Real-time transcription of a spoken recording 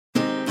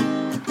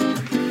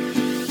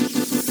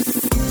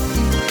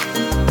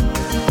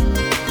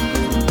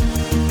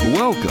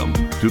Welcome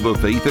to the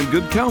Faith and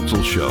Good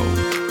Counsel Show,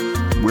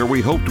 where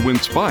we hope to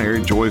inspire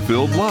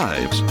joy-filled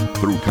lives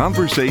through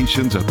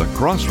conversations at the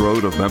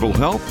crossroad of mental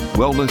health,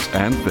 wellness,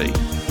 and faith.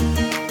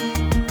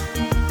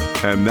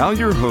 And now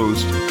your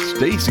host,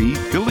 Stacy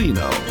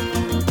Galino.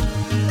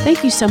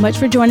 Thank you so much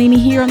for joining me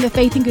here on the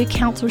Faith and Good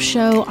Counsel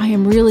Show. I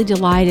am really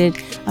delighted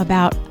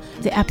about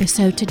the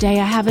episode today.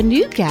 I have a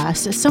new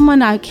guest,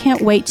 someone I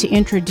can't wait to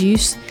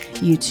introduce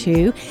you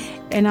to.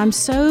 And I'm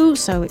so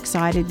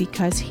excited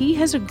because he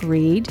has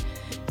agreed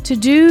to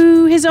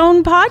do his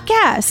own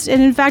podcast.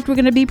 And in fact, we're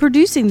going to be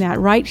producing that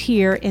right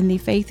here in the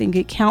Faith and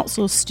Good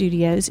Counsel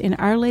studios in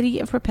Our Lady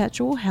of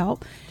Perpetual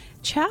Help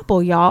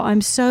Chapel, y'all.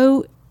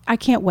 I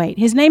can't wait.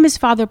 His name is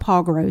Father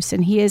Paul Gross,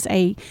 and he is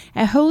a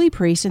holy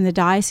priest in the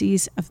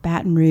Diocese of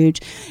Baton Rouge.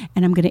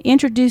 And I'm going to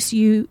introduce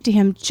you to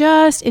him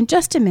in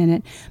just a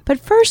minute. But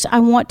first, I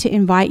want to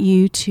invite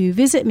you to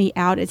visit me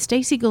out at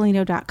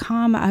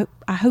stacygalino.com.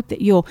 I hope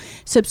that you'll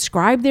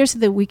subscribe there so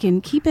that we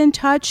can keep in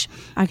touch.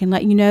 I can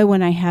let you know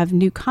when I have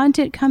new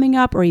content coming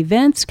up or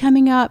events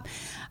coming up.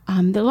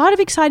 There are a lot of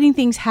exciting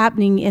things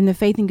happening in the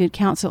Faith and Good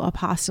Counsel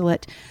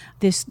Apostolate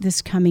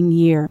this coming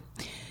year.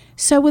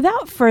 So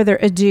without further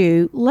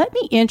ado, let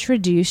me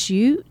introduce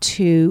you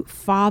to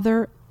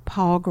Father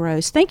Paul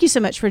Gross. Thank you so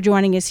much for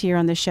joining us here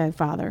on the show,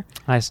 Father.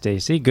 Hi,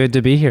 Stacy. Good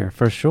to be here,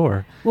 for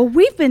sure. Well,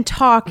 we've been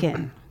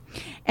talking,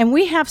 and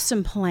we have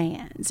some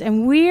plans,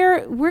 and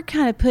we're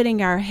kind of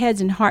putting our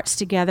heads and hearts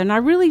together, and I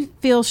really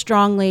feel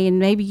strongly, and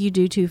maybe you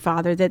do too,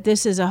 Father, that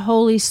this is a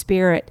Holy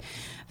Spirit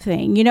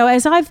thing. You know,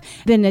 as I've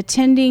been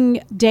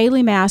attending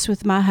daily Mass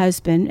with my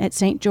husband at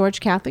St. George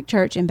Catholic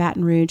Church in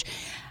Baton Rouge,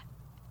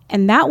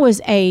 and that was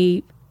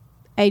a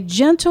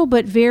gentle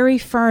but very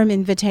firm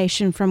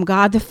invitation from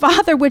God the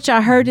Father, which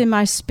I heard in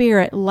my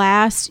spirit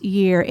last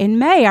year in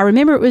May. I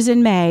remember it was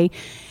in May,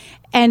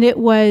 and it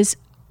was,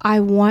 I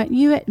want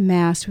you at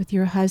Mass with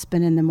your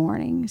husband in the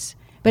mornings.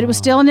 But it was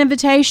still an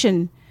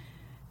invitation.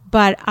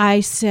 But I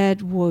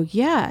said, well,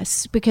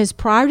 yes, because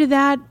prior to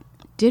that,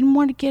 didn't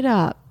want to get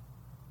up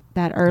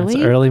that early.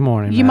 It's early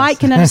morning. You might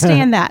can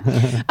understand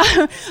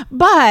that.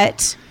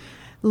 But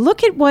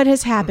look at what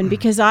has happened,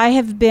 because I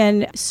have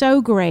been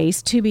so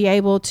graced to be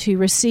able to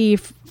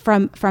receive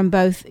from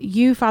both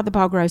you, Father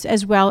Paul Gross,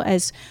 as well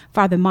as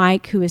Father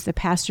Mike, who is the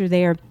pastor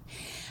there.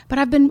 But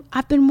I've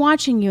been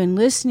watching you and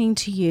listening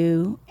to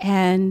you,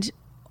 and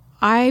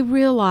I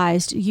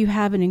realized you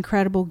have an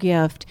incredible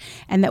gift,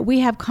 and that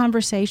we have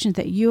conversations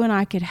that you and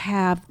I could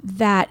have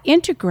that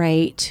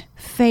integrate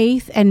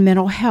faith and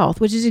mental health,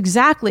 which is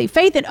exactly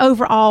faith and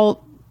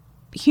overall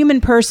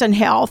human person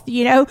health,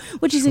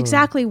 which is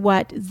exactly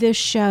what this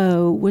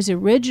show was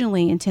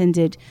originally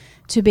intended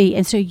to be.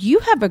 And so you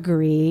have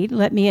agreed,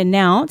 let me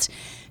announce,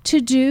 to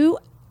do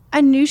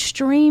a new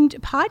streamed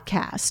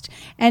podcast.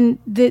 And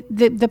the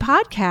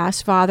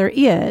podcast, Father,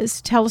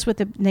 tell us what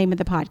the name of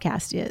the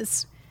podcast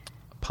is.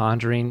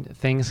 Pondering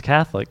Things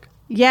Catholic.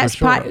 Yes,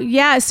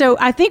 sure. So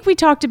I think we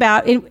talked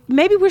about,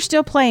 maybe we're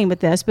still playing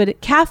with this,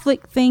 but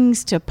Catholic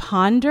Things to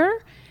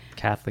Ponder.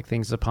 Catholic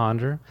Things to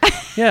Ponder.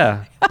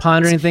 Yeah,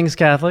 Pondering Things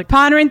Catholic.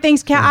 Pondering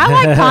Things Catholic.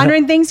 I like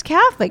Pondering Things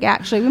Catholic,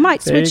 actually. We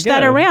might switch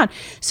that around.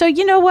 So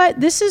you know what?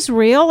 This is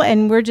real,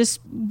 and we're just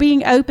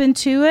being open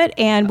to it,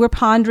 and we're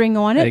pondering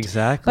on it.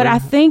 Exactly. But I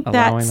think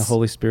allowing the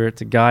Holy Spirit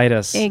to guide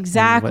us.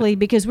 Exactly,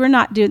 because we're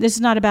not doing, this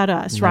is not about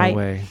us, right? No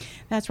way.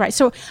 That's right.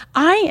 So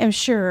I am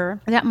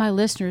sure that my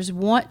listeners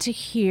want to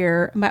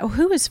hear about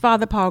who is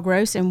Father Paul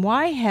Gross, and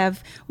why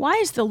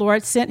has the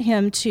Lord sent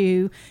him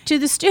to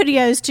the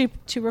studios to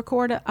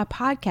record a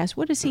podcast?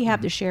 What does he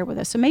have to share with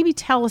us? So maybe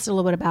tell us a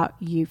little bit about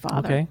you,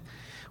 Father. Okay.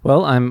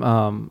 Well,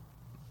 I'm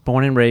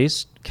born and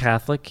raised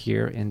Catholic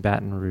here in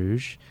Baton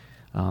Rouge.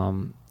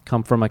 Come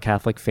from a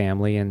Catholic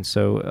family, and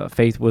so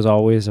faith was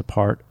always a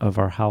part of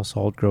our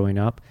household growing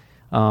up.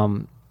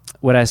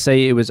 Would I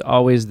say it was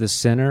always the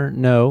center?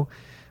 No.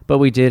 But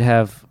we did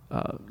have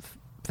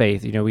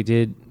faith. We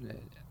did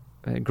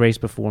grace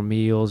before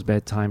meals,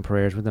 bedtime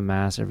prayers with the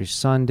Mass every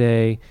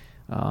Sunday.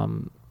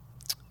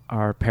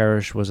 Our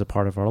parish was a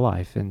part of our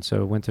life, and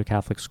so went to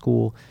Catholic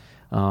school.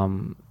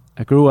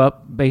 I grew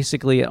up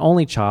basically an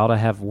only child. I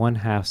have one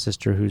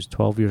half-sister who's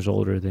 12 years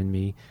older than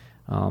me.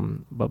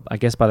 But I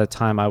guess by the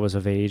time I was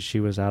of age,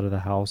 she was out of the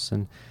house.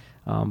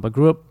 But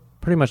grew up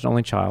pretty much an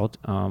only child.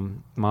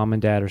 Mom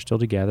and Dad are still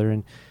together,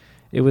 and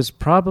it was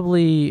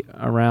probably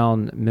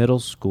around middle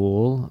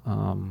school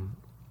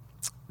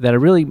that I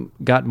really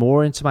got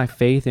more into my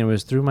faith, and it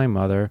was through my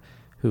mother,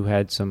 who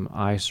had some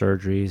eye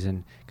surgeries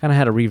and kind of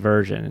had a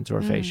reversion into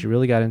her faith. She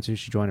really got into it.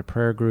 She joined a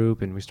prayer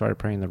group, and we started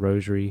praying the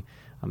rosary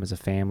as a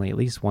family at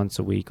least once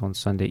a week on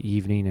Sunday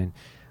evening.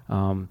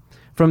 And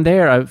from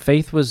there,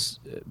 faith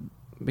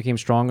became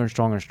stronger and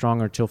stronger and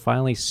stronger until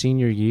finally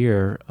senior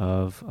year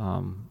of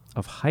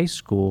high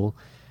school.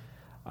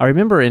 I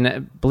remember,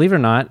 and believe it or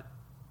not,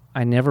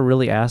 I never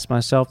really asked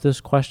myself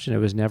this question. It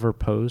was never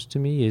posed to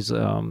me, is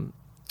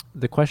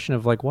the question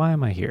of, why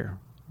am I here?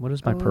 What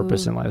is my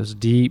purpose in life? Those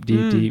deep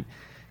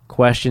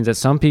questions that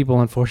some people,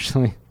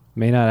 unfortunately,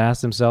 may not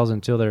ask themselves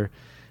until they're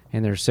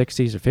in their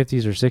 60s or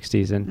 50s or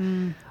 60s.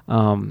 And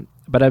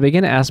but I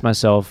began to ask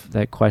myself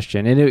that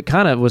question, and it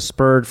kind of was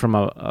spurred from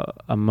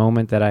a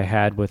moment that I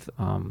had with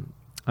an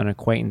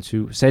acquaintance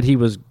who said he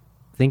was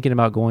thinking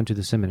about going to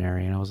the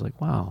seminary. And I was like,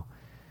 wow,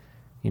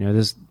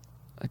 this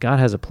God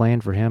has a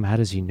plan for him. How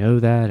does he know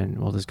that? And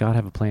well, does God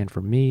have a plan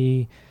for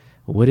me?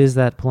 What is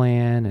that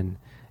plan? And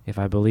if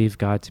I believe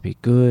God to be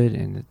good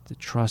and to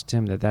trust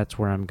him, that's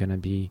where I'm going to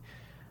be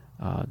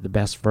the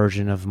best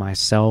version of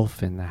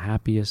myself and the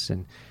happiest.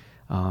 And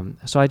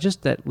so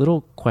that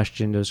little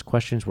question, those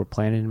questions were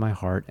planted in my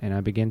heart, and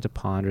I began to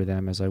ponder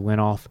them as I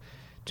went off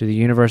to the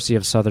University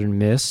of Southern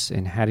Miss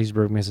in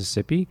Hattiesburg,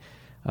 Mississippi,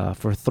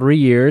 for 3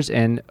 years.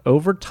 And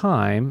over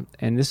time,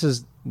 and this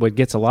is what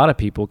gets a lot of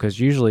people, because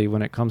usually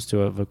when it comes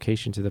to a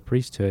vocation to the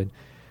priesthood,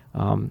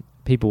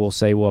 people will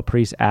say, well, a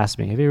priest asked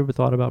me, have you ever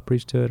thought about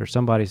priesthood? Or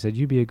somebody said,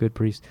 you'd be a good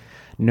priest.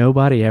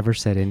 Nobody ever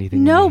said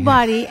anything.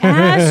 Nobody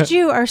asked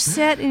you or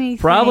said anything.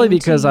 Probably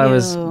because I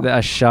was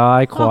a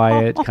shy,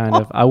 quiet kind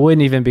of. I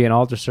wouldn't even be an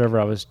altar server.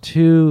 I was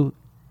too,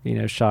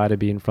 shy to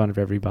be in front of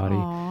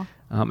everybody.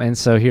 And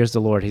so here's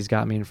the Lord. He's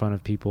got me in front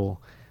of people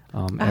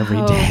every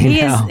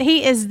day now.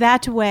 He is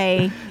that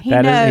way. He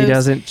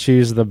doesn't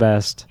choose the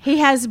best. He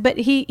has, but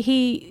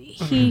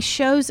he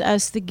shows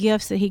us the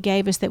gifts that he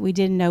gave us that we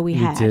didn't know we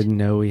had. We didn't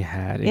know we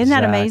had. Isn't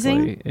that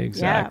amazing?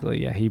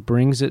 Exactly. Yeah. He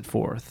brings it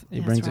forth. He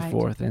brings it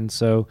forth. And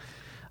so,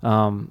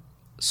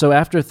 so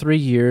after 3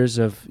 years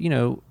of,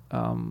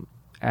 I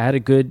had a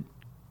good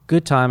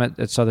time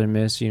at Southern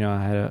Miss.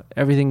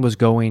 Everything was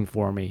going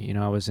for me.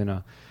 I was in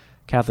a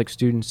Catholic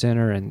student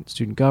center and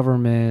student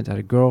government. I had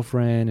a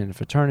girlfriend and a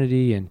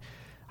fraternity, and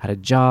I had a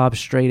job,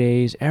 straight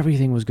A's.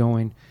 Everything was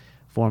going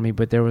for me,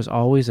 but there was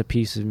always a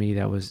piece of me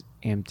that was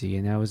empty,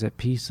 and that was that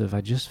piece of,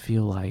 I just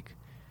feel like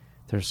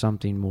there's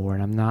something more,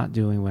 and I'm not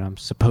doing what I'm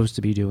supposed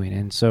to be doing.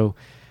 And so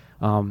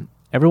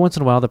every once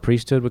in a while, the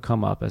priesthood would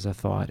come up as a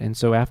thought. And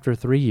so after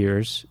 3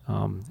 years,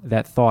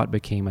 that thought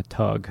became a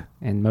tug.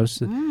 And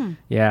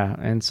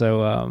and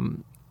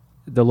so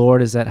the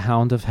Lord is that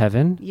hound of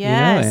heaven.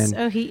 Yes.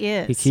 He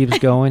is. He keeps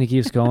going, he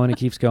keeps going, he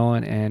keeps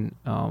going. And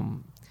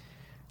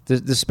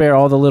to spare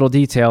all the little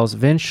details,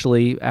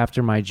 eventually,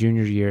 after my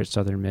junior year at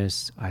Southern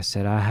Miss, I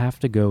said, I have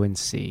to go and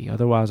see.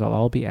 Otherwise,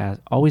 I'll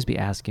always be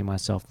asking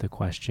myself the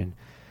question,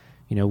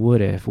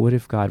 what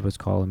if God was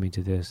calling me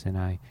to this and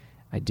I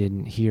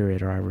didn't hear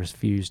it, or I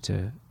refused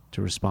to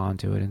respond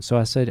to it? And so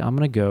I said, I'm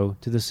going to go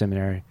to the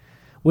seminary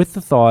with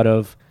the thought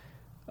of,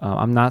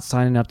 I'm not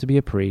signing up to be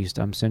a priest.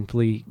 I'm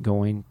simply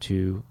going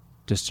to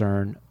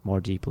discern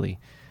more deeply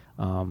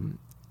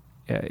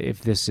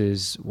if this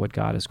is what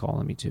God is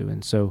calling me to.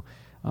 And so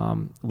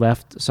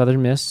left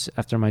Southern Miss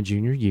after my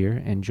junior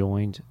year and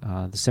joined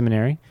the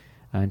seminary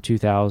in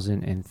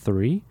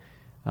 2003.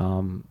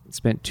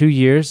 Spent 2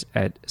 years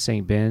at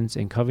St. Ben's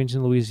in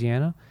Covington,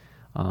 Louisiana,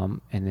 and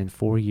then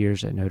 4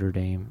 years at Notre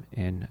Dame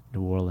in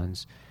New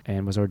Orleans,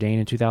 and was ordained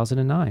in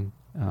 2009,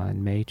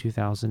 in May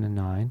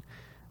 2009.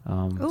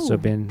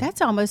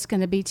 That's almost going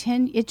to be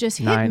 10. It just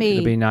hit me.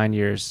 It'll be 9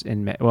 years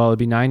in May. Well, it'll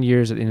be 9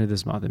 years at the end of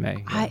this month in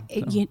May.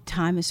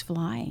 Time is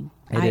flying.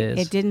 It is.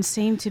 It didn't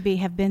seem to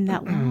have been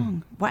that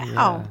long. Wow.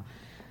 Yeah.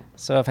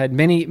 So I've had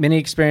many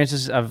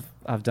experiences.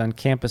 I've done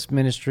campus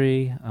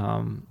ministry.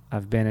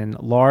 I've been in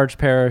large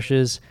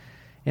parishes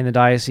in the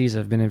diocese.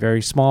 I've been in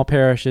very small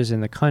parishes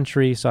in the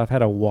country. So I've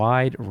had a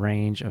wide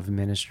range of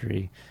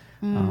ministry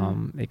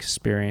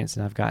experience,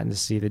 and I've gotten to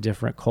see the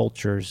different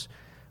cultures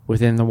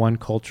within the one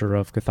culture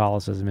of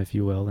Catholicism, if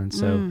you will. And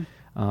so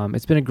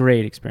it's been a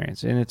great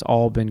experience, and it's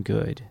all been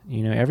good.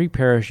 Every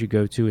parish you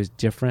go to is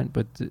different,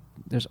 but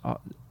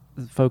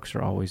the folks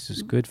are always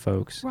just good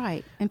folks.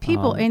 Right. And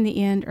people in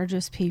the end are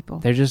just people.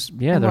 They're just,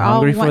 they're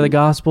hungry for the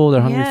gospel.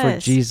 They're hungry for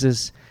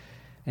Jesus.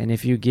 And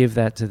if you give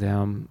that to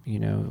them,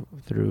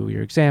 through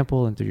your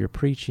example and through your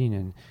preaching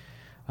and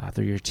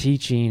through your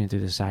teaching and through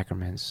the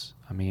sacraments,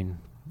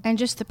 and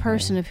just the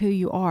person of who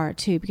you are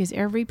too, because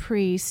every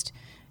priest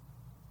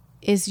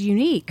is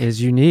unique. Because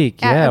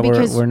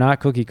we're not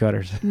cookie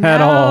cutters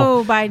at all.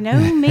 No, by no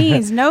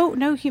means.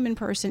 No human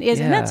person is.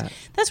 And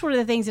that's one of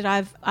the things that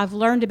I've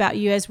learned about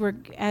you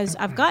as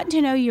I've gotten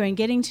to know you and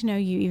getting to know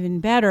you even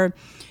better.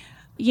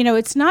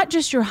 It's not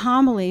just your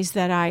homilies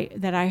that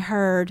I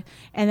heard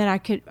and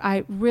that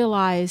I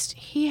realized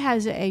he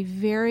has a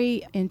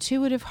very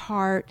intuitive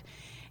heart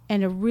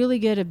and a really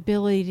good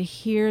ability to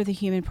hear the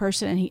human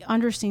person, and he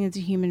understands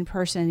the human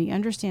person, and he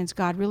understands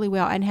God really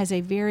well, and has a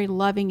very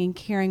loving and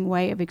caring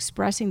way of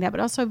expressing that, but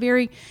also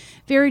very,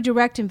 very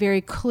direct and very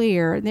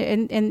clear,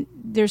 and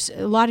there's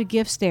a lot of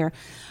gifts there.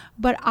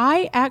 But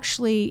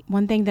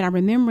one thing that I'm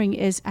remembering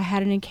is I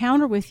had an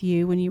encounter with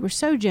you when you were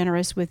so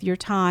generous with your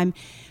time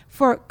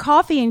for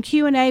coffee and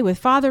Q&A with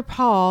Father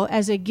Paul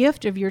as a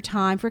gift of your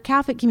time for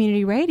Catholic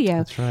Community Radio.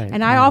 That's right.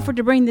 And I offered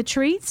to bring the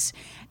treats,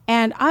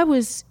 and I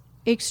was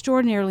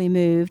extraordinarily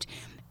moved.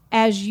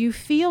 as you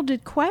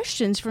fielded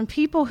questions from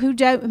people who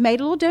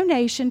made a little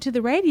donation to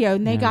the radio,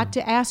 and they got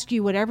to ask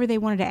you whatever they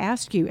wanted to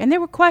ask you. And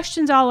there were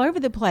questions all over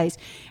the place.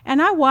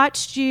 And I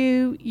watched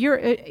you.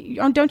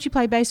 Don't you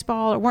play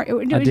baseball? Or I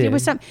did. It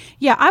was something.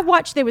 Yeah, I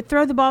watched. They would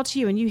throw the ball to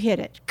you, and you hit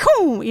it.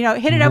 Cool,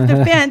 hit it over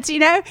the fence.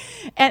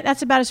 And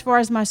that's about as far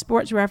as my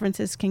sports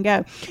references can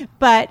go.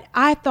 But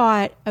I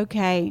thought,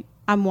 okay,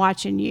 I'm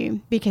watching you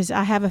because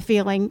I have a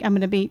feeling I'm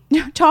going to be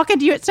talking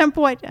to you at some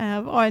point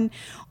on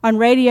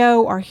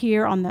radio or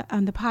here on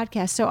the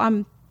podcast. So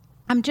I'm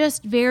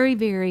just very,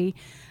 very,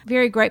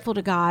 very grateful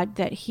to God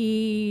that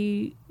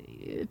He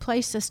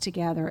placed us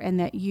together and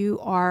that you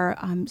are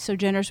so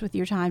generous with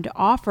your time to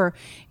offer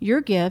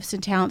your gifts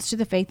and talents to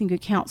the Faith and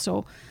Good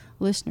Counsel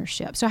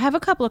listenership. So I have a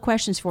couple of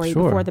questions for you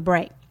before the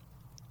break.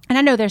 And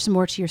I know there's some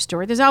more to your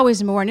story. There's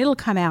always more, and it'll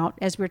come out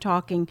as we're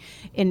talking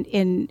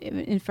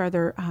in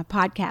further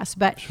podcasts.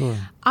 But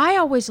I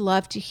always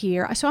love to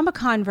hear. So I'm a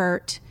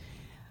convert,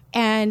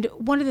 and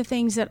one of the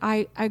things that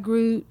I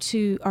grew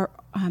to, or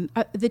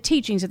the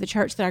teachings of the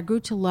church that I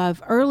grew to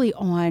love early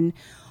on,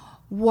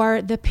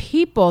 were the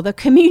people, the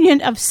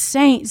communion of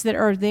saints that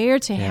are there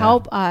to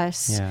help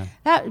us. Yeah.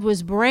 That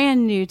was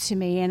brand new to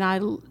me, and I,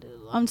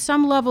 on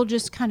some level,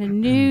 just kind of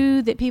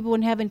knew that people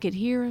in heaven could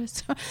hear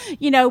us,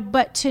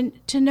 but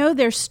to know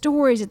their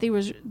stories, that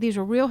these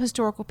were real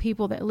historical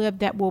people that lived,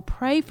 that will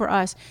pray for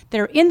us,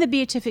 that are in the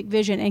beatific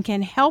vision and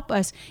can help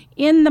us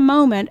in the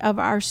moment of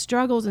our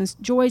struggles and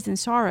joys and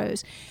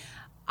sorrows.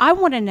 I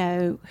want to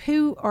know,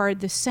 who are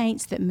the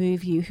saints that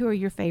move you? Who are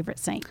your favorite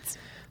saints?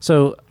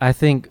 So I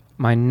think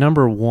my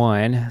number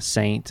one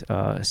saint,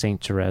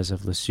 Saint Therese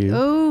of Lisieux,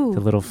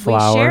 the little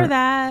flower. We share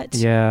that.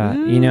 Yeah,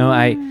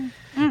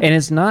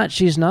 and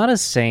she's not a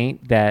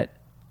saint that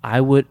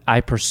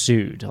I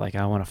pursued. Like,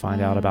 I want to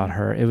find out about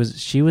her.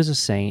 She was a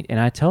saint, and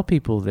I tell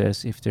people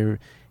this if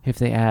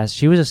they ask,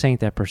 she was a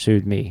saint that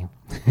pursued me.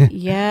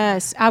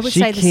 Yes, I would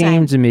say the same. She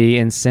came to me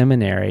in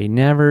seminary,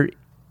 never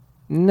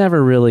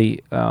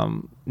really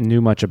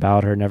knew much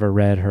about her, never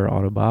read her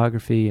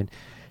autobiography, and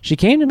she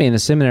came to me in the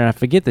seminary. I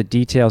forget the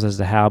details as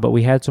to how, but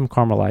we had some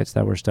Carmelites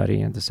that were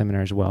studying at the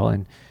seminary as well,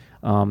 and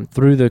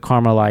through the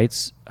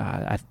Carmelites,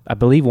 I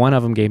believe one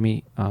of them gave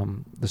me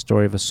the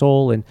story of a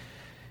soul. And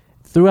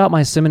throughout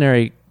my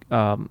seminary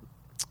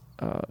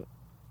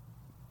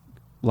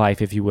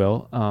life, if you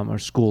will, or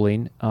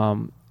schooling,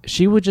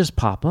 she would just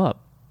pop up.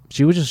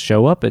 She would just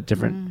show up at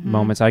different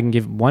moments. I can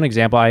give one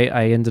example.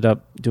 I ended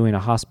up doing a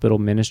hospital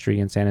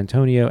ministry in San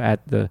Antonio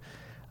at the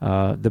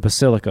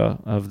Basilica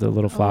of the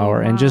Little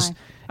Flower. And just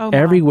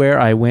everywhere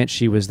I went,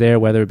 she was there,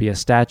 whether it be a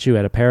statue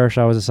at a parish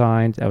I was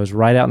assigned. I was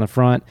right out in the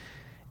front.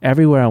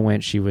 Everywhere I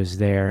went, she was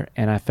there,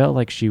 and I felt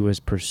like she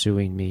was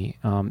pursuing me.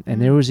 And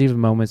there was even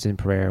moments in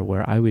prayer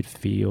where I would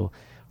feel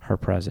her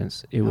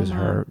presence. It was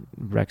her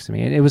next to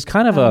me, and it was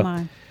kind of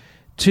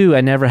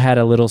I never had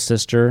a little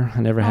sister.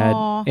 I never had,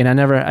 and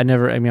I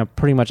never.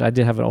 Pretty much, I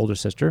did have an older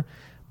sister,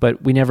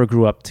 but we never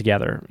grew up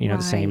together.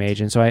 The same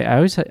age, and so I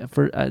always had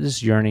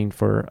this yearning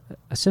for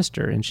a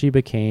sister, and she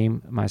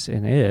became my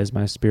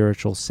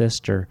spiritual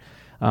sister.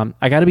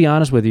 I got to be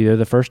honest with you, though,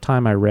 the first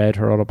time I read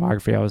her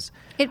autobiography,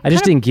 I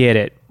just didn't get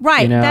it.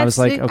 Right. I was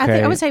like,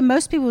 okay. I would say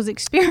most people's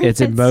experience. It's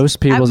in most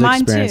people's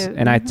experience. Too.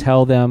 And I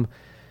tell them,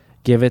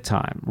 give it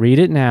time. Read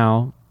it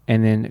now,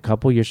 and then a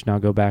couple years from now,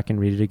 go back and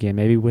read it again,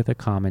 maybe with a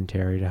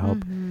commentary to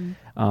help.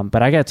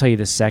 But I got to tell you,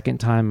 the second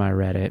time I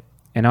read it,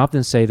 and I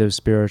often say those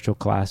spiritual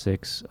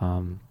classics,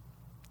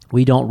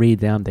 we don't read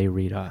them, they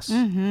read us.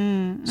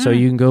 So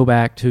you can go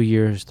back 2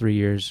 years, 3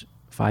 years,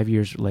 5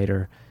 years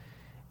later,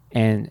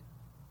 and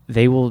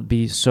they will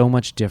be so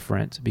much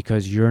different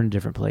because you're in a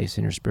different place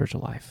in your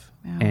spiritual life.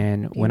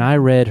 When I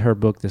read her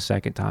book the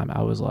second time,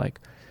 I was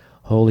like,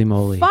 holy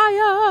moly.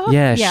 Fire!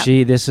 Yeah,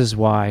 this is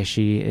why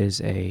she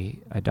is a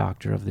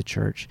doctor of the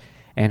church.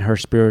 And her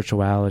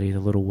spirituality, the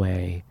little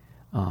way,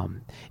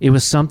 it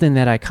was something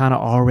that I kind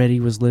of already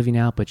was living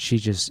out, but she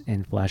just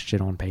enfleshed it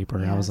on paper.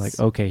 And I was like,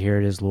 okay, here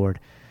it is, Lord.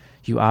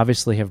 You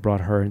obviously have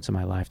brought her into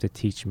my life to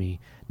teach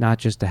me, not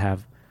just to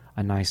have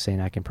a nice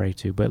saint I can pray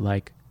to, but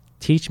like,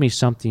 teach me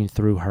something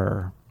through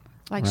her.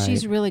 Like,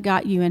 she's really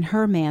got you in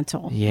her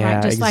mantle. Yeah,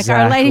 right? Just exactly.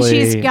 like Our Lady,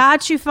 she's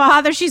got you,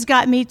 Father. She's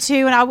got me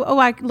too. And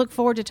I look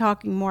forward to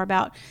talking more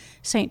about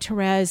Saint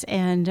Therese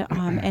and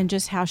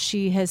just how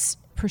she has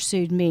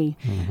pursued me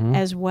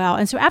as well.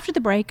 And so after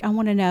the break, I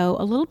want to know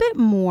a little bit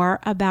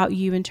more about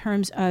you in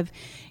terms of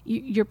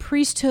your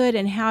priesthood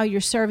and how you're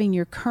serving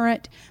your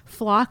current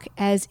flock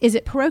as, is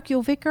it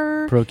parochial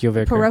vicar? Parochial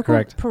vicar,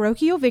 correct.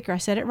 Parochial vicar, I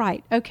said it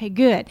right. Okay,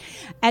 good.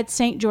 At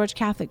St. George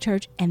Catholic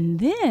Church. And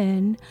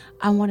then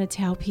I want to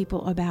tell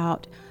people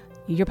about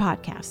your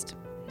podcast.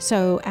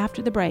 So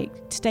after the break,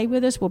 stay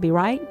with us. We'll be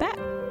right back.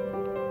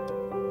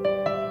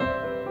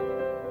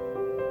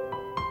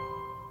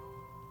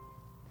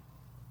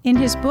 In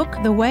his book,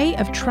 The Way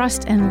of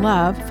Trust and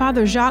Love,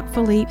 Father Jacques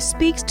Philippe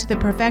speaks to the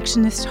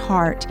perfectionist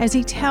heart as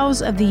he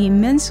tells of the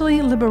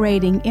immensely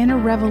liberating inner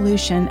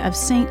revolution of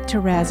Saint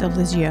Therese of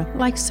Lisieux.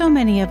 Like so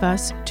many of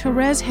us,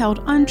 Therese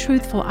held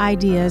untruthful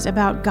ideas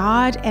about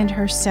God and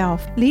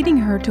herself, leading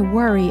her to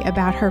worry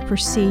about her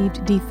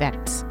perceived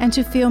defects, and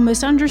to feel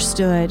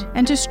misunderstood,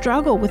 and to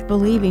struggle with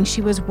believing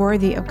she was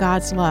worthy of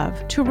God's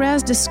love.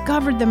 Therese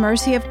discovered the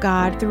mercy of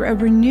God through a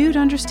renewed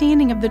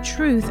understanding of the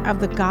truth of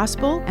the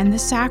gospel and the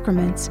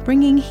sacraments,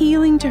 bringing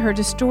healing to her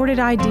distorted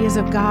ideas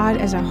of God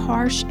as a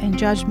harsh and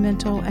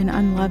judgmental and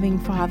unloving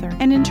Father.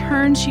 And in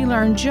turn, she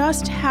learned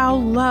just how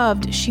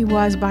loved she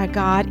was by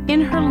God in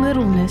her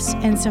littleness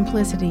and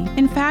simplicity.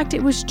 In fact,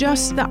 it was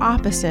just the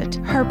opposite.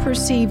 Her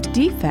perceived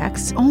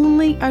defects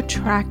only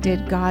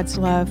attracted God's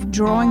love,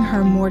 drawing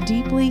her more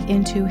deeply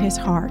into his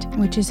heart,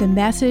 which is a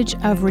message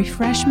of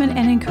refreshment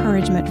and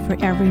encouragement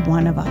for every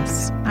one of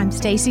us. I'm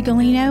Stacy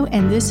Galino,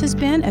 and this has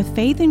been a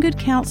Faith and Good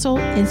Counsel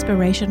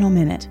Inspirational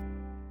Minute.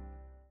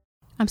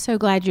 I'm so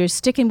glad you're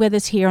sticking with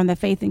us here on the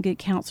Faith and Good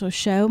Counsel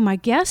show. My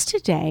guest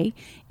today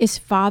is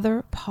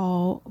Father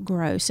Paul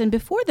Gross. And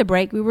before the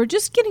break, we were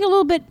just getting a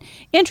little bit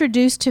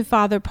introduced to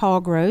Father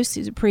Paul Gross.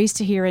 He's a priest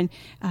here in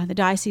the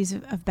Diocese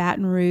of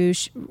Baton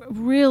Rouge,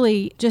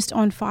 really just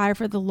on fire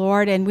for the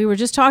Lord. And we were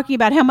just talking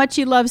about how much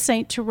he loves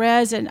St.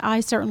 Therese, and I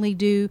certainly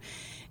do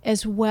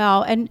as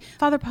well. And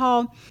Father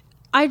Paul,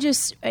 I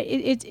just,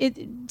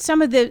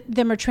 some of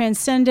them are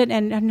transcendent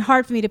and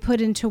hard for me to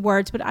put into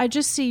words, but I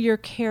just see your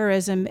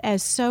charism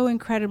as so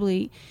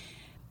incredibly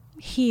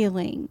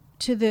healing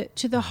to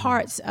the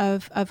hearts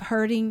of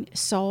hurting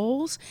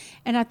souls.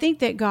 And I think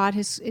that God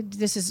has,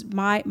 this is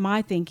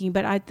my thinking,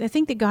 but I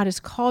think that God has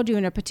called you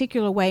in a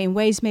particular way, in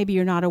ways maybe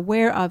you're not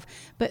aware of,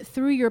 but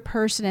through your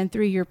person and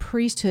through your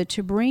priesthood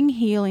to bring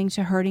healing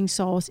to hurting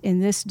souls in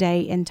this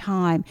day and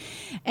time.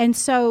 And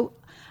so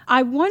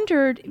I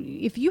wondered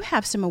if you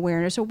have some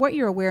awareness, or what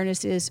your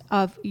awareness is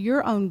of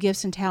your own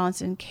gifts and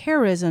talents and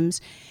charisms,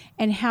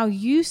 and how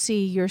you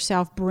see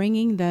yourself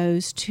bringing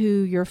those to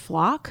your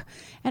flock,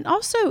 and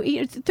also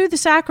through the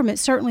sacrament,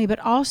 certainly, but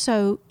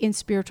also in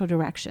spiritual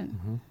direction.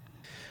 Mm-hmm.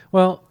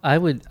 Well, I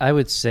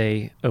would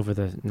say over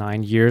the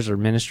 9 years or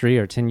ministry,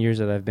 or 10 years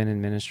that I've been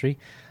in ministry,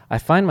 I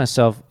find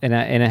myself, and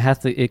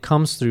it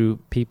comes through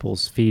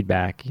people's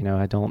feedback.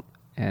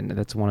 And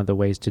that's one of the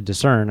ways to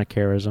discern a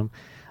charism.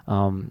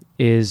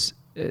 Is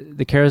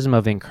the charism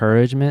of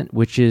encouragement,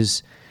 which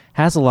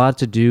has a lot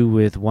to do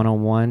with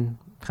one-on-one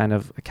kind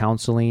of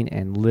counseling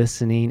and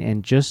listening,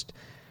 and just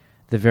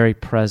the very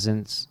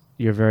presence,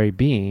 your very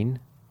being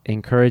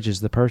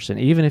encourages the person,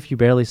 even if you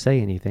barely say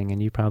anything,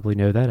 and you probably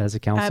know that as a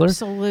counselor.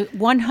 Absolutely,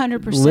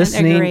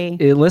 100%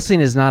 agree.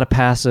 Listening is not a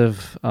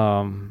passive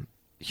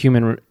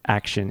human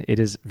action. It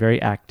is very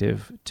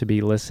active to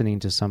be listening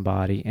to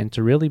somebody and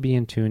to really be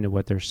in tune to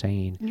what they're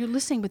saying. And you're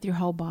listening with your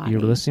whole body. You're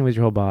listening with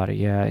your whole body,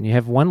 yeah. And you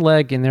have one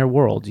leg in their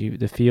world,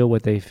 to feel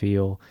what they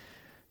feel,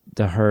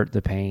 the hurt,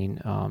 the pain,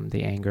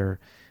 the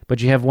anger.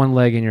 But you have one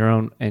leg in your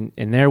own,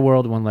 in their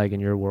world, one leg in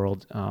your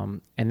world.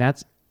 And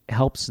that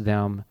helps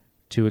them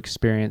to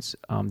experience,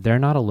 they're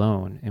not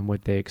alone in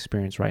what they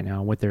experience right now,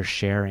 and what they're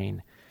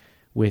sharing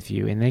with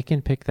you. And they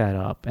can pick that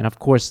up. And of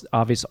course,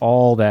 obviously,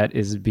 all that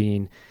is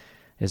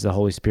the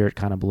Holy Spirit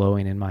kind of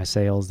blowing in my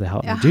sails to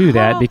help me do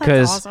that,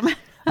 because awesome.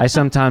 I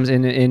sometimes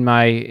in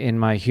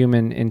my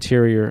human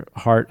interior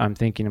heart, I'm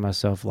thinking to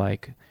myself,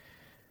 like,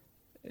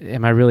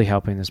 am I really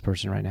helping this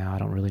person right now? I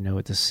don't really know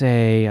what to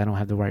say. I don't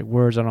have the right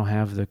words. I don't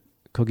have the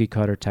cookie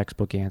cutter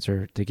textbook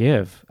answer to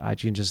give. I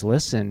can just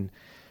listen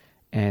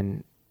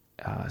and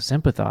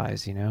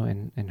sympathize,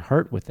 and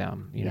hurt with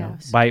them,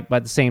 yes. by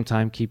the same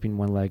time keeping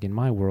one leg in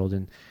my world.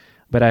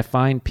 But I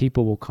find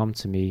people will come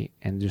to me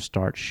and just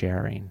start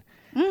sharing.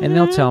 Mm-hmm, and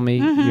they'll tell me,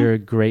 you're a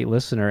great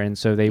listener. And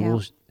so they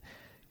will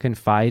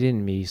confide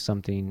in me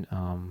something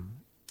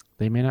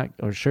they may not,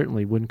 or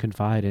certainly wouldn't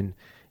confide in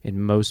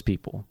most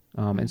people.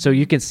 And so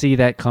you can see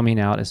that coming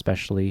out,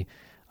 especially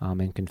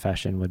in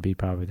confession would be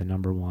probably the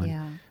number one.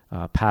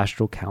 Yeah.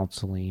 Pastoral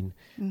counseling,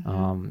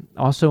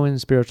 also in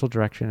spiritual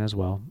direction as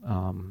well,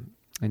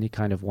 any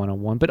kind of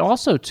one-on-one. But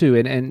also, too,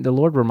 and the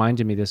Lord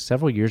reminded me this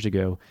several years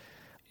ago,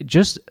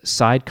 just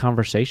side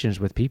conversations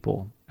with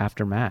people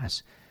after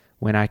Mass,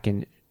 when I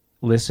can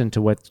listen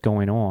to what's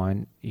going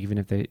on, even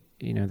if they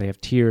have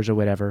tears or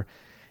whatever,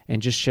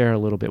 and just share a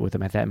little bit with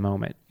them at that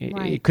moment.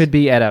 Right. It could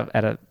be at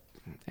a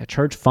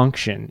church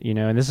function,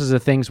 and this is the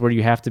things where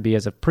you have to be,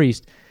 as a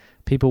priest,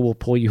 people will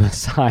pull you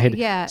aside.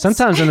 Yes.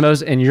 Sometimes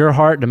in your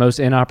heart, the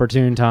most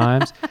inopportune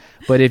times.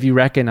 But if you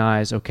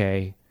recognize,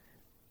 okay,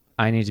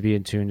 I need to be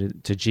in tune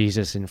to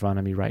Jesus in front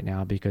of me right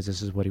now, because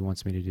this is what he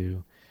wants me to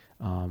do.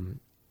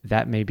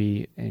 That may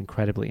be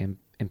incredibly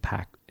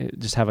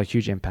just have a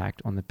huge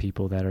impact on the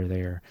people that are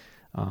there.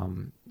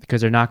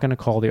 Because they're not going to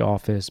call the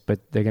office, but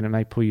they're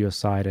might pull you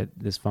aside at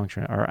this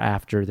function or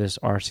after this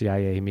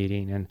RCIA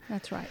meeting. And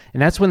that's right.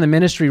 And that's when the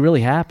ministry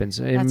really happens.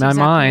 In my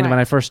mind, when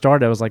I first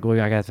started, I was like, well,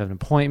 I got to have an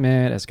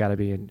appointment. It's got to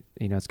be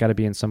it's got to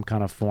be in some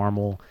kind of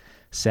formal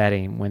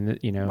setting, when,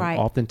 right.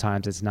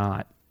 Oftentimes it's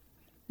not.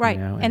 Right.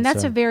 You know? And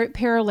that's so, a very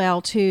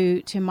parallel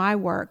to my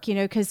work,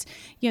 because,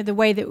 the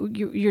way that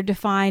you're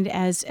defined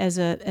as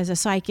a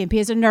psych NP,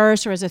 as a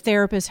nurse or as a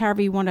therapist,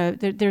 however you want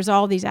to, there's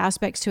all these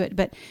aspects to it.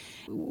 But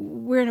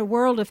we're in a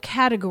world of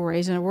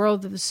categories, in a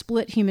world of the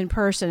split human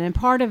person. And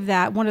part of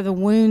that, one of the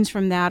wounds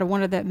from that, or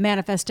one of the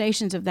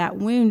manifestations of that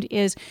wound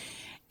is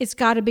it's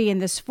got to be in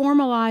this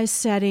formalized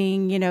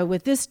setting,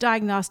 with this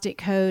diagnostic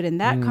code and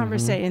that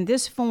conversation in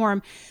this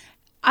form.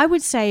 I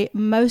would say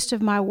most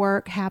of my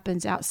work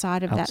happens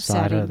outside of that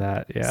setting. Outside of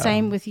that, yeah.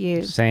 Same with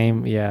you.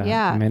 Same, yeah.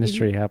 Yeah.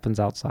 Ministry happens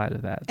outside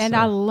of that. And so.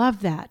 I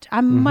love that.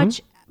 I'm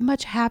much,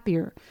 much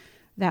happier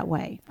that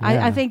way.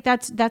 Yeah. I think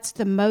that's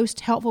the most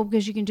helpful,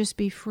 because you can just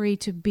be free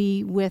to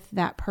be with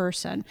that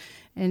person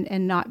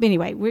and not.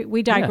 Anyway,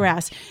 we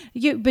digress.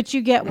 Yeah. But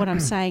you get what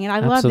I'm saying, and I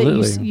love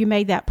that you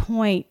made that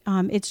point.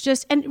 It's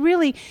just, and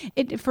really,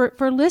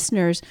 for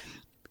listeners,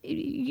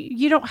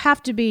 you don't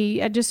have to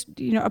be just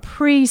a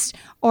priest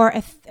or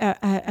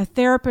a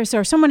therapist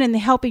or someone in the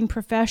helping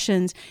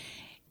professions.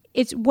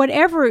 It's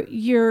whatever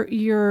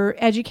your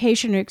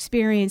education or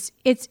experience.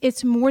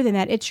 It's more than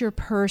that. It's your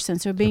person.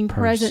 So being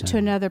present to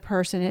another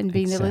person and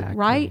being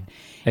right.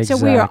 Exactly.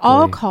 So we are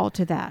all called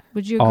to that.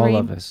 Would you agree?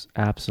 All of us,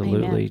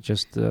 absolutely. Amen.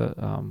 Just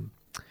the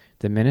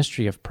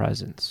ministry of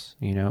presence.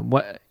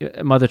 What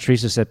Mother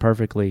Teresa said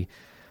perfectly.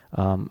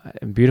 In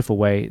a beautiful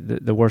way,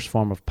 the worst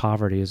form of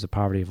poverty is the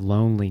poverty of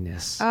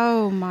loneliness.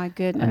 Oh my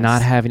goodness! And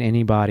not having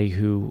anybody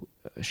who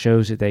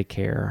shows that they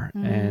care.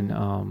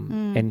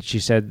 And she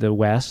said the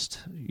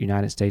West,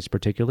 United States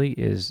particularly,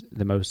 is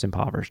the most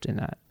impoverished in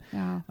that.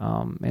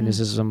 Oh. And this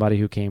is somebody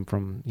who came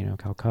from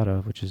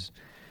Calcutta, which is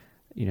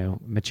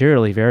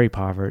materially very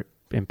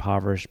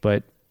impoverished,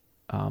 but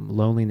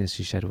loneliness,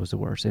 she said, was the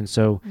worst. And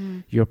so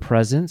your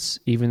presence,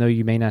 even though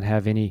you may not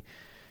have any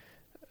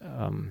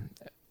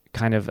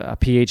kind of a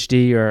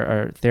PhD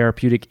or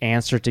therapeutic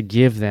answer to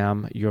give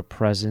them, your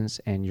presence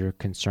and your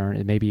concern,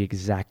 it may be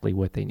exactly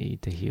what they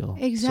need to heal.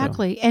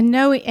 Exactly.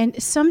 So,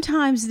 and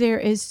sometimes there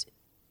is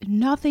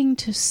nothing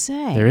to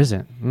say. There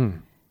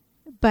isn't.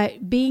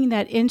 But being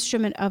that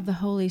instrument of the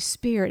Holy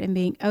Spirit and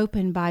being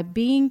open by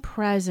being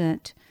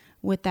present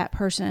with that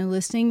person and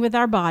listening with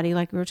our body,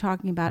 like we were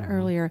talking about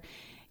earlier,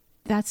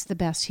 that's the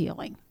best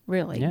healing.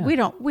 Really, we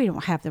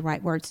don't have the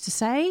right words to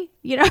say.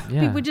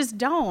 People just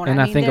don't. And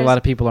I think a lot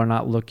of people are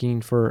not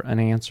looking for an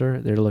answer;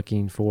 they're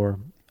looking for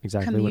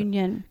exactly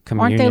communion.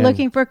 Aren't they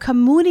looking for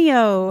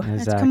communio?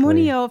 Exactly. It's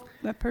communio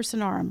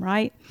personarum,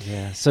 right?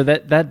 Yeah. So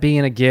that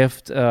being a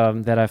gift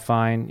that I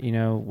find,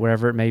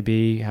 wherever it may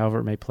be, however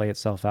it may play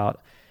itself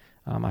out,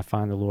 I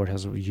find the Lord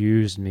has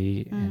used me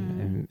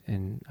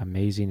in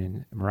amazing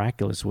and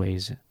miraculous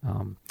ways.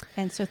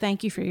 And so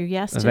thank you for your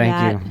yes to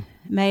that. Thank you.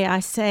 May I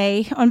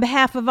say, on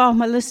behalf of all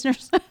my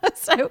listeners.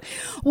 So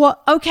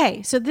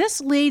this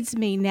leads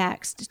me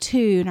next to,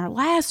 in our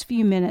last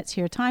few minutes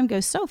here, time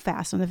goes so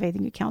fast on the Faith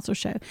and Good Counsel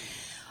show.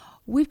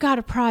 We've got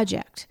a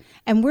project,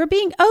 and we're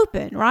being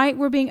open, right?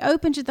 We're being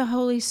open to the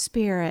Holy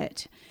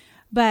Spirit.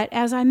 But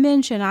as I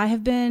mentioned, I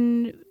have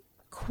been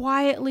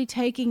quietly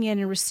taking in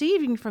and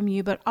receiving from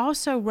you, but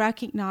also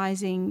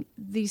recognizing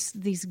these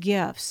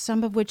gifts,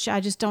 some of which I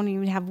just don't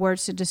even have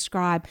words to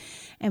describe,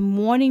 and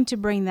wanting to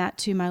bring that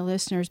to my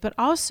listeners, but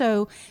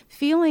also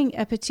feeling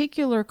a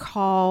particular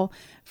call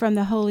from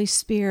the Holy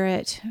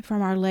Spirit,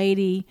 from Our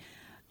Lady,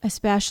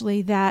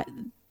 especially, that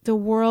the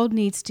world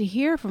needs to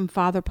hear from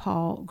Father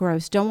Paul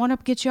Gross. Don't want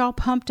to get you all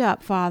pumped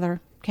up, Father.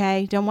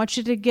 Okay, don't want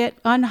you to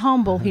get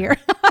unhumble here.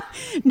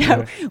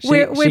 No,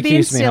 we're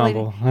being silly.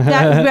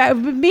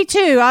 Me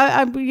too.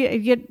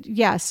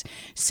 Yes.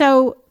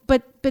 So,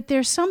 but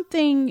there's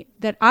something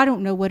that I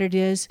don't know what it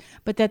is,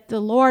 but that the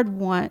Lord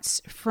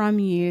wants from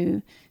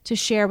you to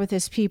share with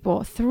His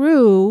people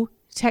through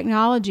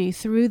technology,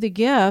 through the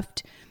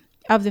gift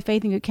of the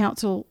Faith and Good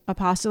Counsel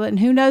apostolate. And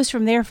who knows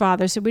from there,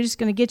 Father? So we're just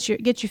going to get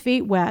your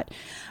feet wet,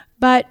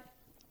 but.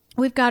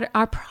 We've got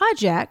our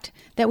project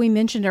that we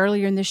mentioned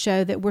earlier in the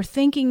show that we're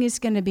thinking is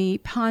going to be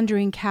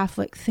Pondering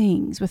Catholic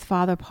Things with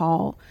Father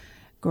Paul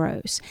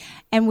Gross.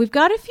 And we've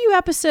got a few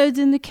episodes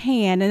in the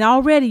can, and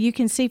already you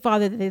can see,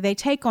 Father, that they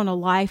take on a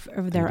life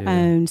of their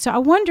own. So I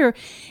wonder,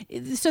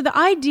 so the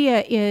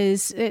idea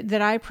is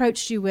that I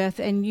approached you with,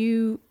 and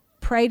you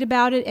prayed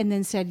about it and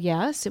then said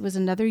yes. It was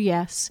another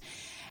yes.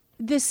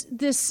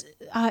 This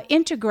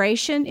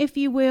integration, if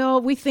you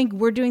will, we think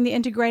we're doing the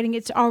integrating,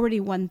 it's already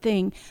one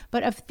thing,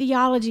 but of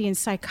theology and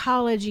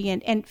psychology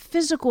and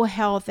physical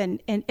health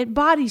and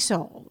body,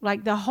 soul,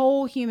 like the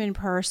whole human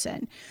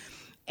person,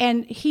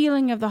 and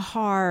healing of the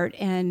heart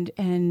and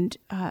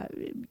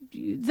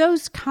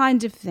those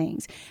kinds of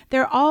things.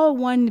 They're all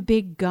one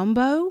big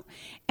gumbo.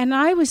 And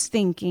I was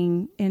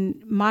thinking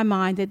in my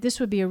mind that this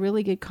would be a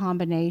really good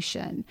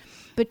combination.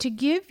 But to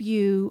give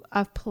you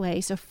a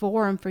place, a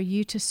forum for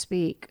you to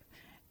speak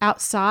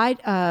outside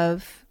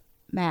of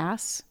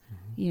Mass,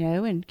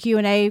 and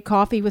Q&A,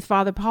 coffee with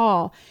Father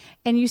Paul.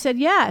 And you said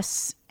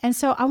yes. And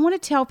so I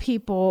want to tell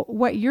people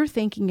what you're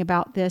thinking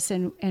about this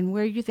and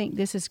where you think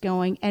this is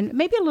going, and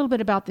maybe a little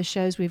bit about the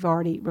shows we've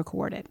already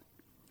recorded.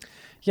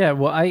 Yeah,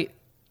 well,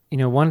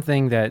 one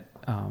thing that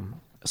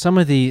some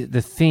of the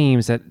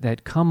themes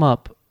that come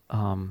up,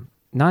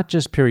 not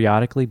just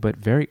periodically, but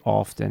very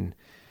often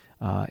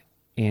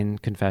in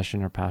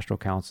confession or pastoral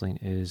counseling,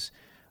 is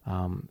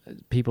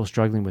people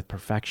struggling with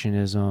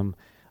perfectionism,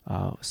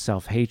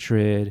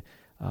 self-hatred,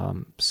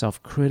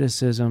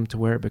 self-criticism, to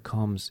where it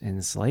becomes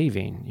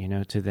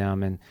enslaving, to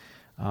them.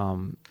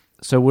 And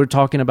so we're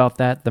talking about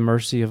that, the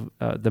mercy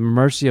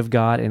of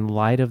God in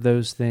light of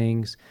those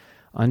things,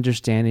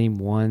 understanding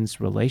one's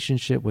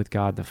relationship with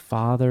God the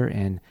Father,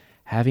 and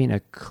having a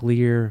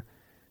clear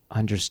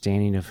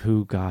understanding of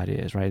who God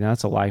is, right? And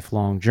that's a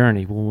lifelong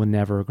journey. We'll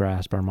never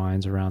grasp our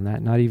minds around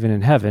that, not even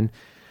in heaven.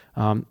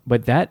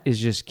 But that is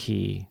just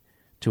key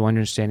to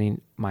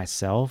understanding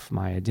myself,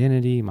 my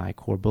identity, my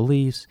core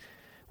beliefs,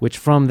 which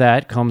from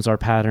that comes our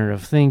pattern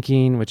of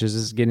thinking, which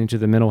is getting to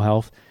the mental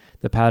health,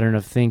 the pattern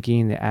of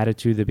thinking, the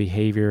attitude, the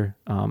behavior,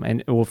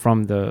 and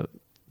from the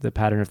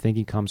pattern of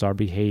thinking comes our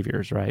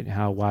behaviors, right?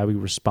 Why we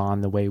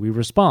respond the way we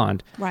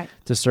respond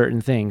to certain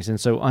things. And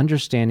so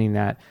understanding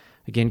that,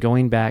 again,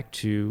 going back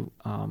to,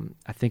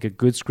 I think a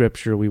good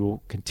scripture we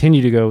will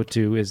continue to go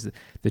to is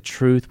the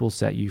truth will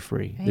set you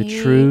free. Amen.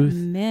 The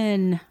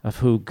truth of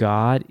who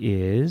God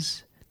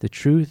is, the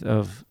truth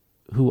of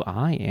who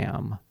I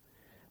am,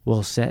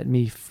 will set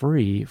me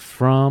free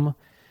from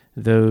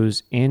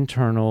those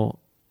internal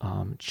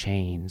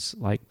chains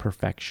like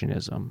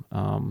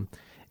perfectionism,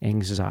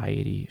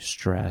 anxiety,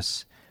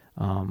 stress,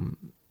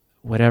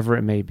 whatever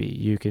it may be.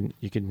 You can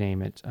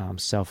name it,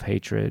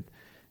 self-hatred,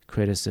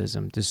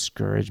 criticism,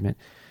 discouragement,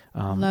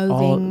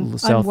 loathing,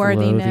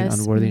 self-loathing,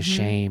 unworthiness,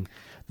 shame,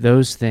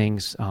 those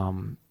things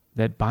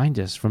that bind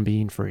us from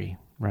being free,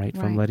 right?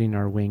 From letting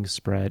our wings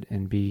spread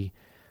and be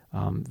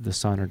the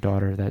son or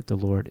daughter that the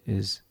Lord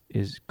is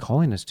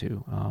calling us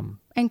to.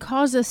 And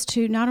cause us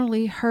to not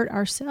only hurt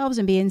ourselves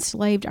and be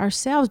enslaved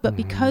ourselves, but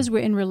because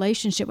we're in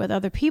relationship with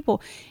other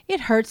people, it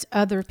hurts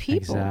other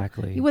people.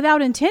 Exactly.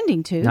 Without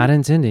intending to. Not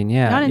intending,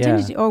 yeah. Not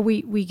intending to. Or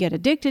we get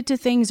addicted to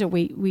things, or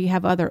we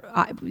have other,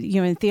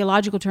 in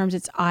theological terms,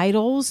 it's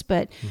idols,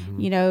 but,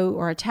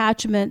 or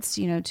attachments,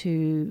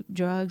 to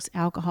drugs,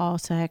 alcohol,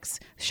 sex,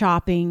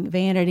 shopping,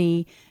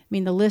 vanity. I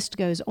mean, the list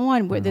goes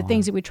on, where the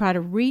things that we try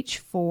to reach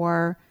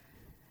for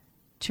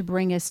to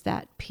bring us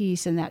that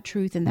peace and that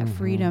truth and that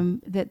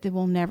freedom that they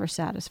will never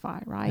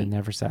satisfy, right? They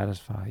never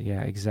satisfy.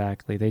 Yeah,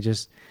 exactly.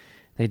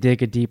 They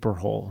dig a deeper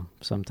hole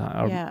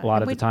sometimes. A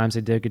lot of the times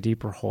they dig a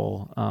deeper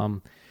hole.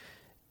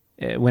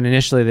 When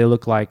initially they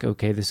look like,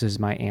 okay, this is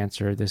my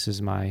answer. This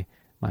is my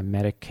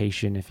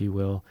medication, if you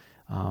will.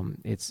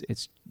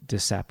 It's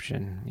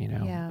deception,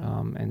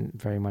 and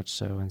very much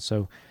so. And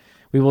so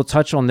we will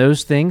touch on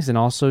those things, and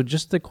also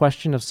just the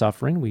question of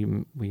suffering.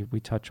 We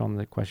touch on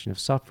the question of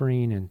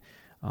suffering, and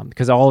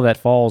because all of that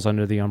falls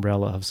under the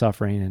umbrella of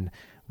suffering, and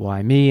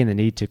why me, and the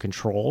need to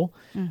control,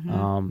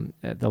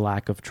 the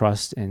lack of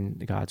trust in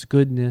God's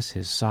goodness,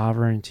 His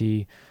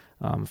sovereignty.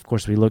 Of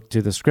course, we look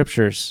to the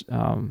scriptures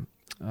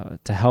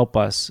to help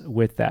us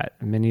with that.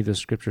 Many of the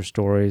scripture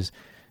stories,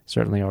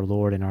 certainly our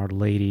Lord and Our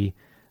Lady,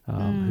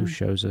 who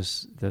shows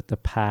us the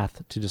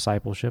path to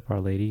discipleship, Our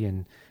Lady,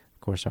 and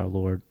of course our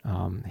Lord,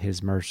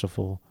 His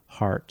merciful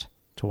heart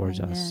towards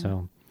us.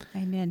 So.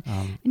 Amen.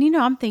 And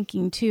I'm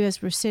thinking too,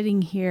 as we're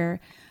sitting here,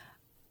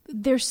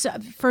 there's,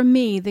 for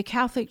me, the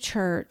Catholic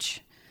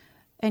Church,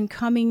 and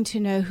coming to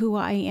know who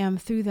I am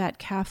through that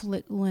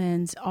Catholic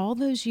lens all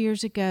those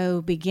years ago,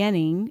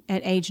 beginning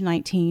at age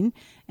 19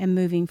 and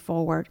moving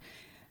forward,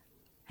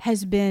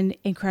 has been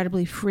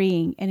incredibly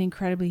freeing and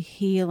incredibly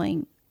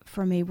healing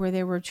for me, where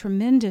there were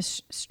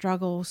tremendous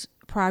struggles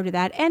prior to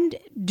that and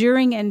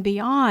during and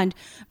beyond,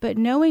 but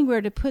knowing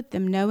where to put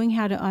them, knowing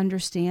how to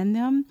understand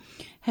them,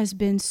 has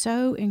been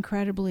so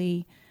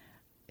incredibly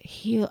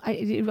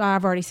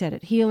I've already said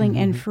it, healing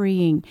and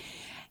freeing.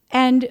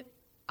 And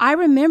I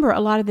remember a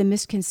lot of the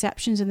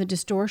misconceptions and the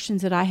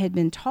distortions that I had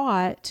been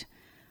taught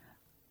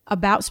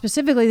about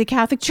specifically the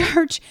Catholic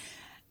Church.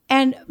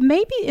 And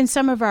maybe in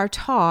some of our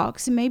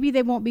talks, maybe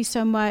they won't be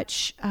so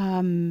much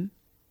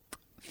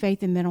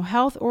faith and mental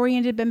health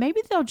oriented, but maybe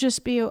they'll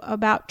just be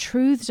about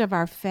truths of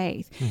our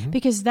faith,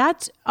 because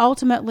that's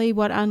ultimately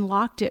what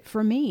unlocked it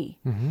for me,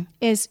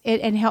 is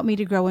it, and helped me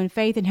to grow in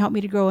faith and helped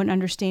me to grow in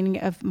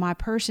understanding of my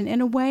person in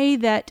a way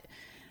that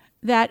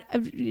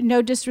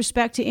no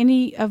disrespect to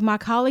any of my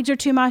colleagues or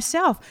to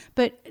myself,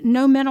 but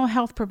no mental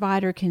health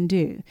provider can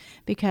do,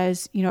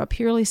 because a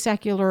purely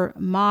secular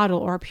model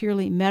or a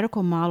purely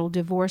medical model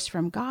divorced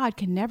from God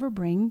can never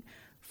bring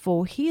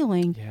full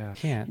healing. Yeah,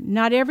 can't.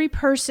 Not every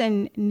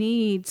person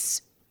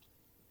needs,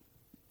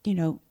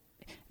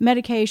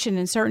 medication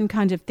and certain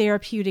kinds of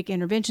therapeutic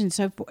interventions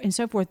and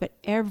so forth, but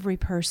every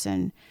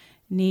person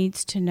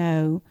needs to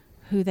know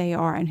who they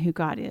are and who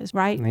God is,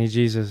 right? Hey,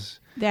 Jesus.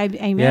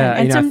 Amen. Yeah,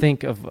 and I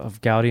think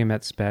of Gaudium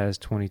et Spes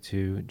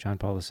 22, John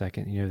Paul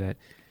II,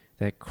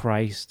 that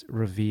Christ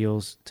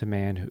reveals to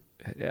man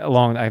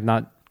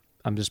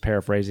I'm just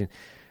paraphrasing,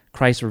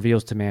 Christ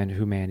reveals to man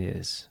who man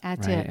is.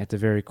 That's it. At the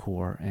very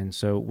core. And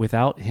so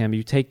without Him,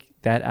 you take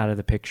that out of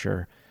the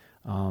picture,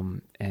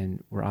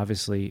 And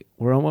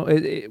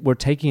we're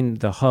taking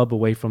the hub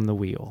away from the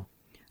wheel.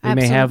 We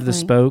may have the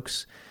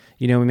spokes,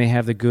 we may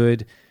have the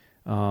good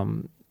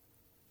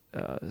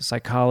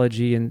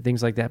psychology and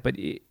things like that, but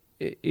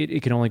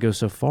it can only go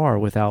so far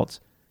without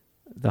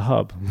the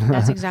hub.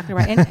 That's exactly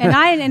right.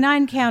 And I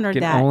encountered that.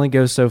 It can only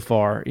go so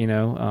far,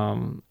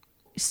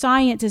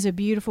 Science is a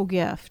beautiful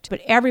gift,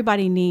 but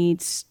everybody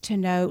needs to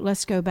know,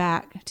 let's go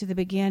back to the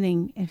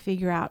beginning and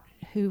figure out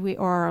who we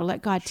are, or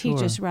let God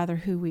teach us rather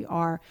who we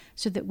are,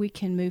 so that we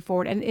can move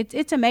forward. And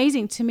it's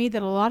amazing to me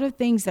that a lot of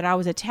things that I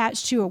was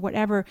attached to or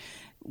whatever,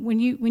 when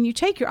you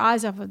take your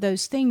eyes off of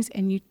those things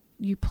and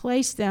you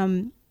place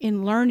them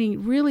in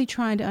learning, really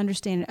trying to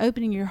understand and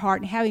opening your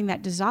heart and having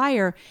that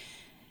desire,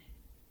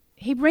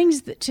 He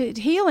brings to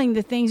healing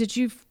the things that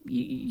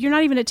you're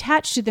not even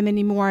attached to them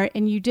anymore,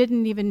 and you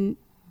didn't even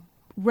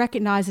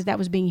recognize that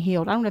was being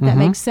healed. I don't know if that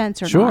makes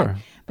sense or not.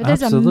 But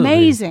that's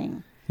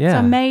amazing. Yeah. It's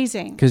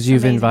amazing. Because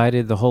you've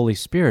invited the Holy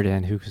Spirit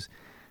in, who's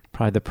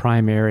probably the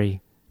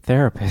primary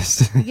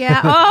therapist.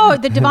 Yeah. Oh,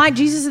 the divine,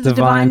 Jesus is the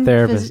divine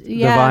therapist,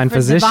 divine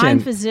physician. Divine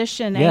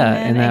physician. Yeah,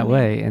 Amen, in that amen.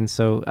 way. And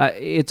so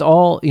it's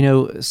all,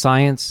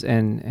 science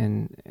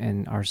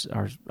and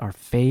our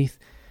faith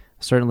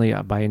certainly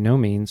by no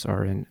means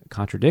are in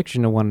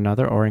contradiction to one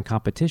another or in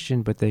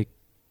competition, but they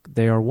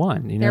are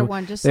one. They're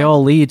one. They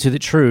all lead to the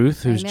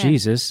truth, who's Amen.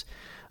 Jesus.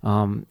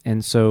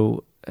 And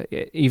so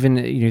even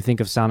you think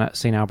of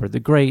St. Albert the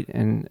Great,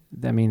 and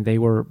I mean, they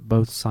were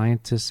both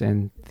scientists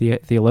and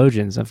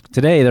theologians. Of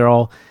today, they're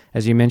all,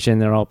 as you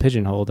mentioned, they're all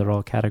pigeonholed, they're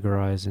all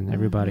categorized, and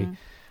everybody,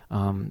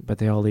 but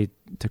they all lead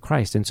to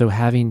Christ. And so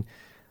having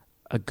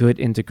a good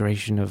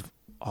integration of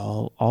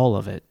all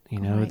of it,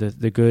 Right.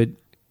 the good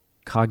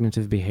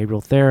cognitive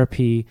behavioral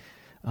therapy,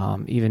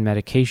 even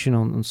medication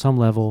on some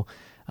level,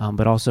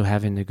 but also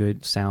having the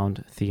good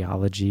sound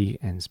theology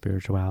and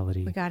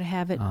spirituality. We got to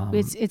have it.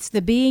 It's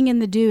the being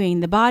and the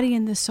doing, the body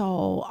and the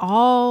soul,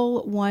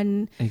 all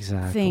one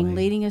thing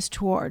leading us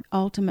toward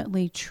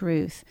ultimately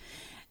truth.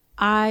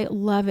 I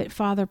love it,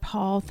 Father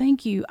Paul.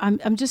 Thank you.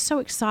 I'm just so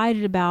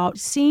excited about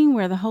seeing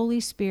where the Holy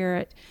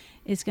Spirit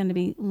is going to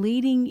be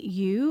leading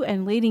you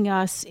and leading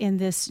us in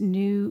this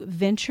new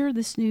venture,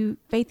 this new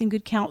Faith and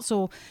Good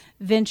Counsel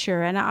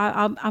venture. And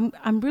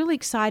I'm really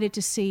excited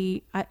to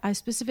see. I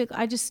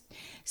just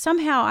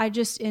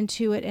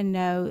intuit and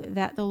know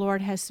that the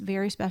Lord has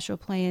very special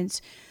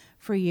plans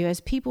for you as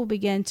people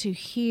begin to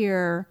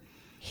hear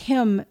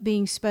Him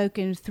being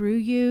spoken through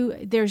you.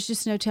 There's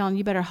just no telling.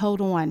 You better hold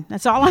on.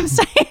 That's all I'm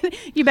saying.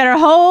 You better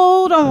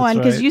hold on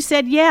because you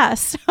said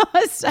yes.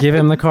 So, give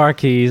Him the car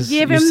keys.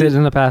 You sit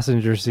in the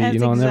passenger seat.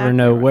 You'll never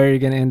know where you're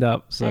going to end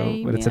up. So,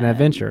 Amen. But it's an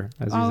adventure,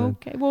 as you said.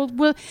 Okay.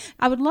 Well,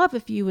 I would love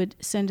if you would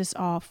send us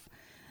off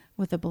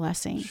with a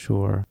blessing.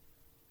 Sure.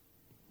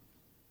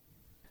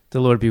 The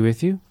Lord be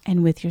with you.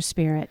 And with your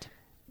spirit.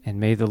 And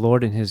may the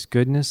Lord in His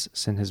goodness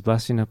send His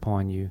blessing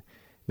upon you.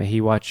 May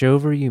He watch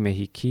over you. May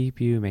He keep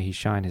you. May He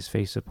shine His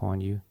face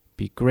upon you,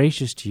 be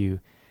gracious to you,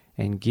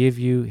 and give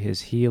you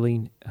His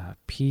healing,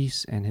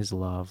 peace, and His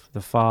love,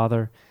 the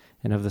Father,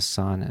 and of the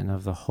Son, and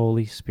of the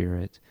Holy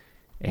Spirit.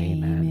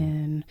 Amen.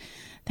 Amen.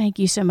 Thank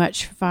you so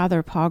much,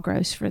 Father Paul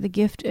Gross, for the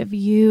gift of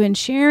you and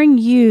sharing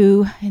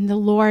you and the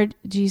Lord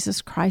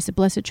Jesus Christ, the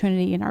Blessed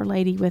Trinity, and Our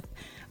Lady with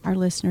our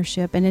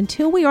listenership. And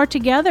until we are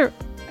together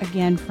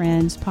again,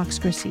 friends, Pax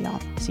Christi.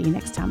 See you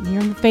next time here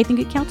on the Faith and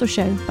Good Counsel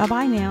Show.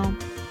 Bye-bye now.